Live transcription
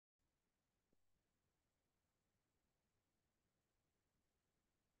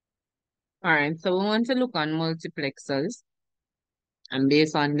All right, so we want to look on multiplexers. And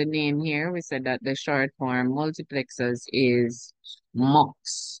based on the name here, we said that the short form multiplexers is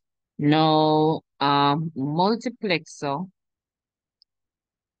MUX. Now, multiplexer,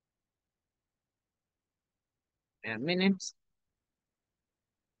 a minute.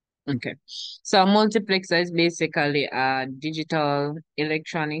 Okay. So multiplexer is basically a digital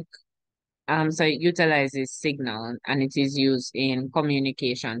electronic. So it utilizes signal and it is used in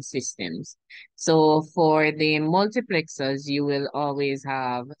communication systems. So for the multiplexers, you will always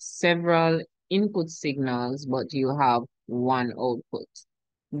have several input signals, but you have one output.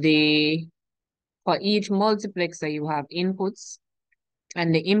 The For each multiplexer, you have inputs,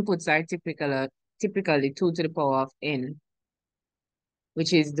 and the inputs are typically 2 to the power of n,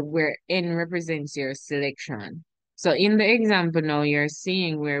 which is where n represents your selection. So in the example now, you're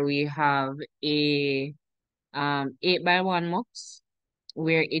seeing where we have a 8 by 1 mux,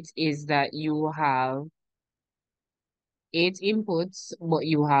 where it is that you have 8 inputs, but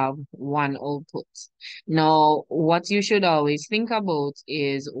you have one output. Now, what you should always think about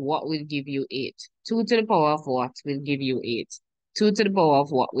is what will give you 8. 2 to the power of what will give you 8? 2 to the power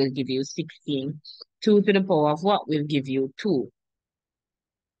of what will give you 16? 2 to the power of what will give you 2?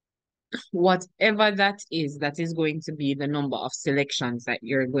 Whatever that is going to be the number of selections that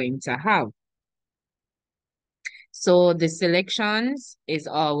you're going to have. So the selections is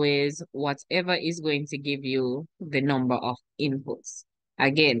always whatever is going to give you the number of inputs.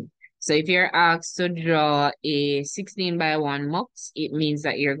 Again, so if you're asked to draw a 16 by 1 mux, it means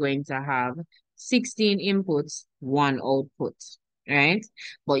that you're going to have 16 inputs, one output, right?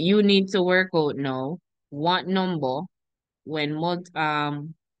 But you need to work out now what number when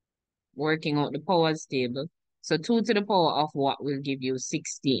working out the powers table. So 2 to the power of what will give you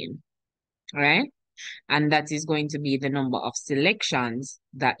 16, right? And that is going to be the number of selections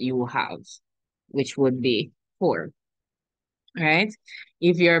that you have, which would be 4, right?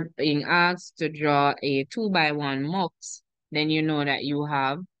 If you're being asked to draw a 2 by 1 mux, then you know that you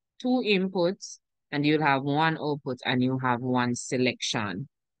have 2 inputs and you'll have one output and you have one selection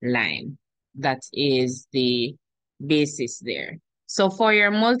line. That is the basis there. So for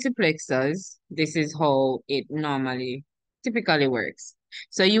your multiplexers, this is how it typically works.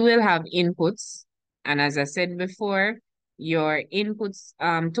 So you will have inputs, and as I said before, your inputs,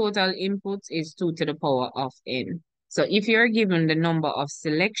 total inputs is 2 to the power of n. So if you're given the number of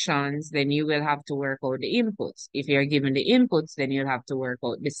selections, then you will have to work out the inputs. If you're given the inputs, then you'll have to work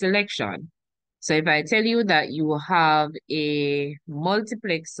out the selection. So if I tell you that you have a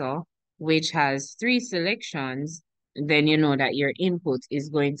multiplexer which has 3 selections, then you know that your input is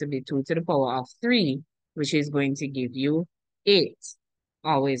going to be 2 to the power of 3, which is going to give you 8.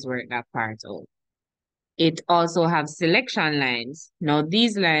 Always work that part out. It also has selection lines. Now,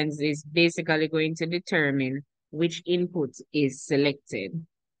 these lines is basically going to determine which input is selected.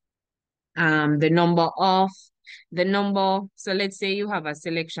 The number, so let's say you have a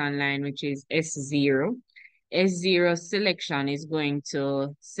selection line, which is S0. S0 selection is going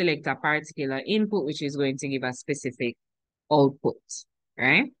to select a particular input, which is going to give a specific output,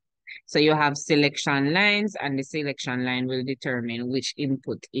 right? So you have selection lines, and the selection line will determine which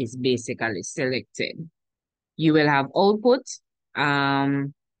input is basically selected. You will have output.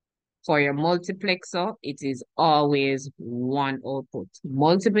 For your multiplexer, it is always one output.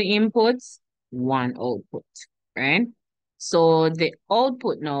 Multiple inputs, one output, right? So the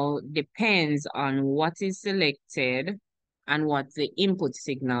output now depends on what is selected and what the input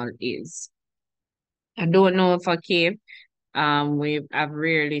signal is. I don't know if I've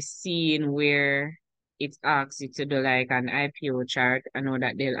rarely seen where it asks you to do like an IPO chart. I know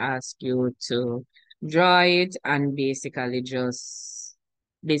that they'll ask you to draw it and basically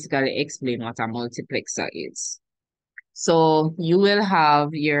explain what a multiplexer is. So you will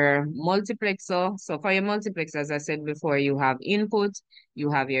have your multiplexer. So for your multiplexer, as I said before, you have input, you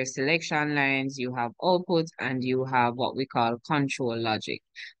have your selection lines, you have output, and you have what we call control logic.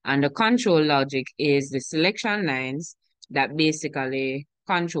 And the control logic is the selection lines that basically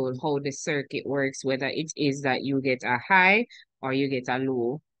control how the circuit works, whether it is that you get a high or you get a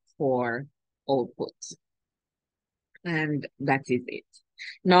low for output. And that is it.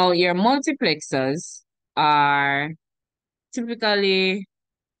 Now, your multiplexers are typically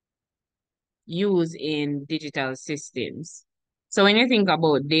used in digital systems. So when you think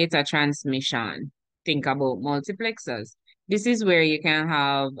about data transmission, think about multiplexers. This is where you can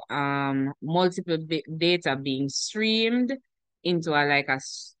have multiple data being streamed into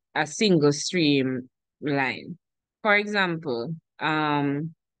a single stream line. For example, I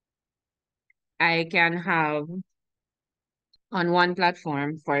can have On one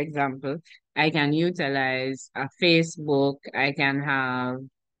platform, for example, I can utilize a Facebook, I can have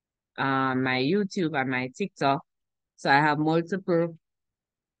my YouTube and my TikTok. So I have multiple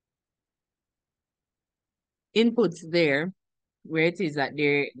inputs there where it is that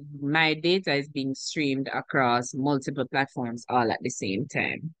my data is being streamed across multiple platforms all at the same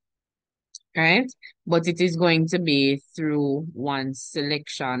time. Right? But it is going to be through one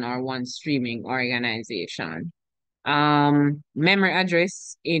selection or one streaming organization. Memory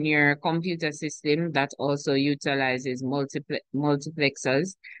address in your computer system that also utilizes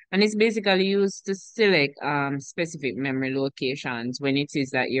multiplexers, and it's basically used to select specific memory locations when it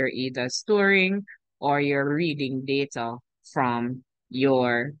is that you're either storing or you're reading data from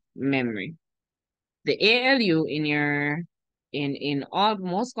your memory. The ALU in your in all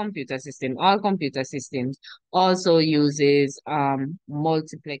most computer system, all computer systems also uses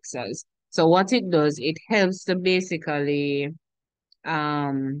multiplexers. So what it does, it helps to basically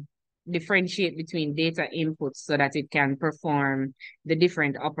um differentiate between data inputs so that it can perform the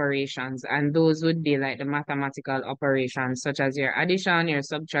different operations. And those would be like the mathematical operations such as your addition, your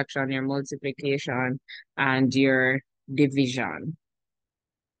subtraction, your multiplication, and your division.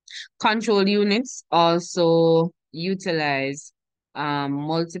 Control units also utilize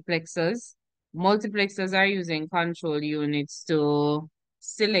multiplexers. Multiplexers are using control units to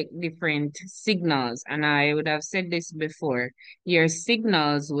select different signals. And I would have said this before, your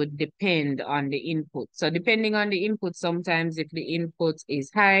signals would depend on the input. So depending on the input, sometimes if the input is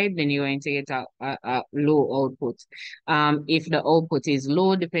high, then you're going to get a low output. If the output is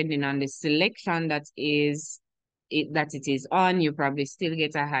low, depending on the selection that it is on, you probably still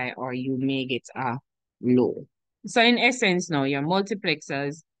get a high or you may get a low. So in essence now, your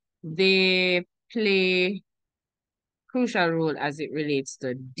multiplexers, they play crucial role as it relates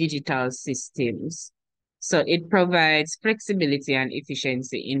to digital systems. So it provides flexibility and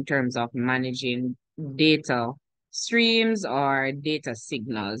efficiency in terms of managing data streams or data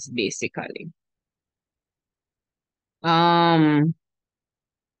signals, basically. Um,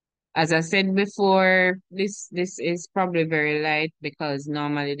 As I said before, this is probably very light because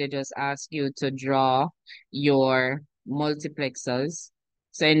normally they just ask you to draw your multiplexers.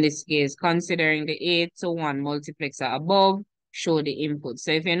 So in this case, considering the 8 to 1 multiplexer above, show the input.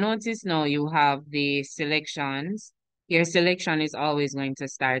 So if you notice now you have the selections, your selection is always going to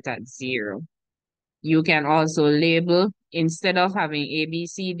start at 0. You can also label, instead of having A, B,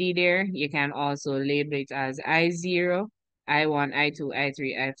 C, D there, you can also label it as I0, I1, I2,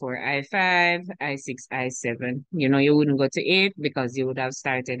 I3, I4, I5, I6, I7. You know, you wouldn't go to 8 because you would have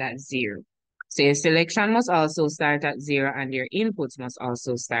started at 0. So your selection must also start at 0 and your inputs must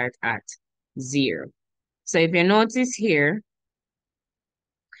also start at 0. So if you notice here,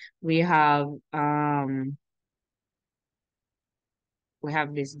 we have um we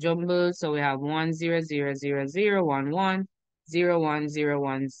have this jumble. So we have 1 0 0 0 0 1 1 0 1 0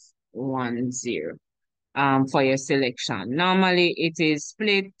 1 0 for your selection. Normally it is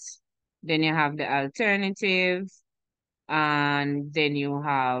split, then you have the alternative, and then you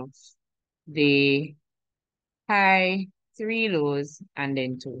have the high, 3 lows, and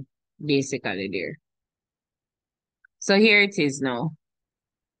then 2, basically there. So here it is now.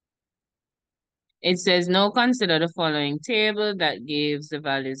 It says now consider the following table that gives the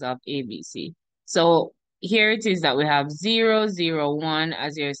values of ABC. So here it is that we have 0 0 1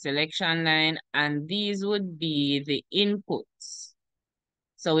 as your selection line, and these would be the inputs.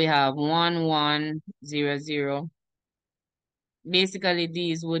 So we have 1 1 0 0. Basically,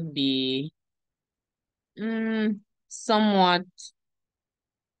 these would be somewhat,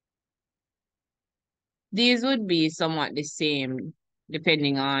 somewhat the same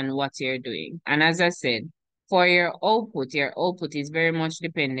depending on what you're doing. And as I said, for your output is very much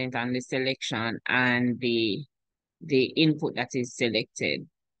dependent on the selection and the input that is selected.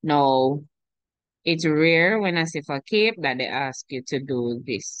 Now, it's rare when I say for CAPE that they ask you to do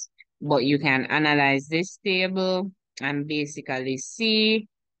this, but you can analyze this table and basically see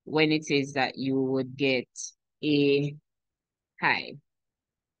when it is that you would get a high.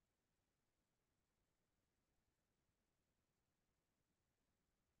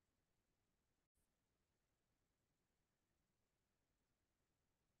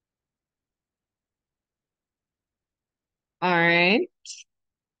 All right.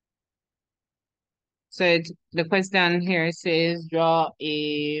 So the question here says draw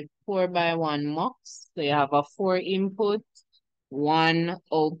a 4 by 1 mux. So you have a 4 input, 1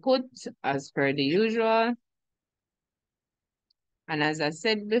 output as per the usual. And as I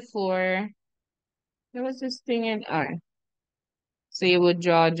said before, there was this thing in R. So you would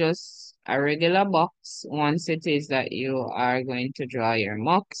draw just a regular box. Once it is that you are going to draw your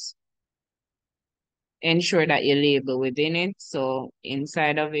mux, ensure that you label within it. So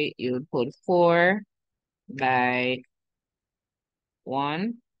inside of it, you would put 4 by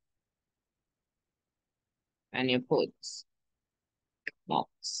 1 and you put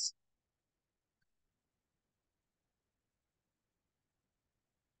mux.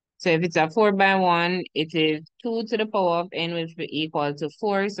 So if it's a 4 by 1, it is 2 to the power of n, which will equal to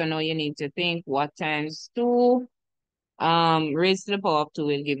 4. So now you need to think what times 2 raised to the power of 2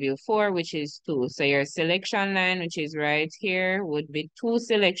 will give you 4, which is 2. So your selection line, which is right here, would be 2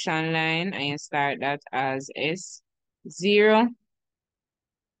 selection line, and you start that as S0,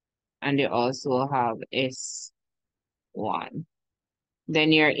 and you also have S1.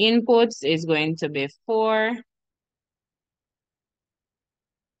 Then your inputs is going to be 4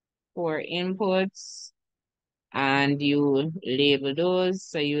 inputs, and you label those.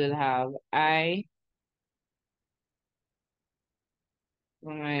 So you will have oh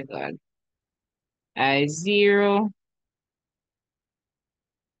my God, I0,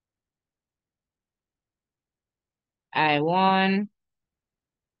 I1,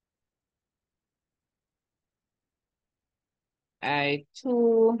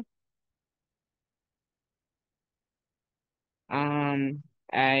 I2, um,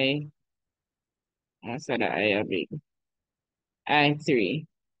 I, what's that I of it? I3.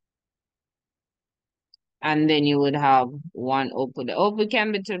 And then you would have one output. The output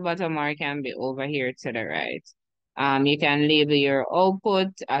can be to the bottom or it can be over here to the right. You can label your output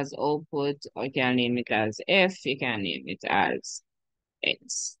as output, or you can name it as F, you can name it as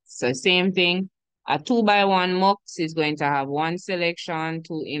X. So same thing. A 2 by 1 mux is going to have 1 selection,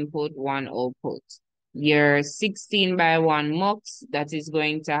 2 input, 1 output. Your 16 by 1 mux, that is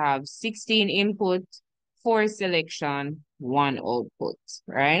going to have 16 input, 4 selection, 1 output,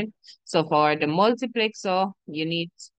 right? So for the multiplexer, you need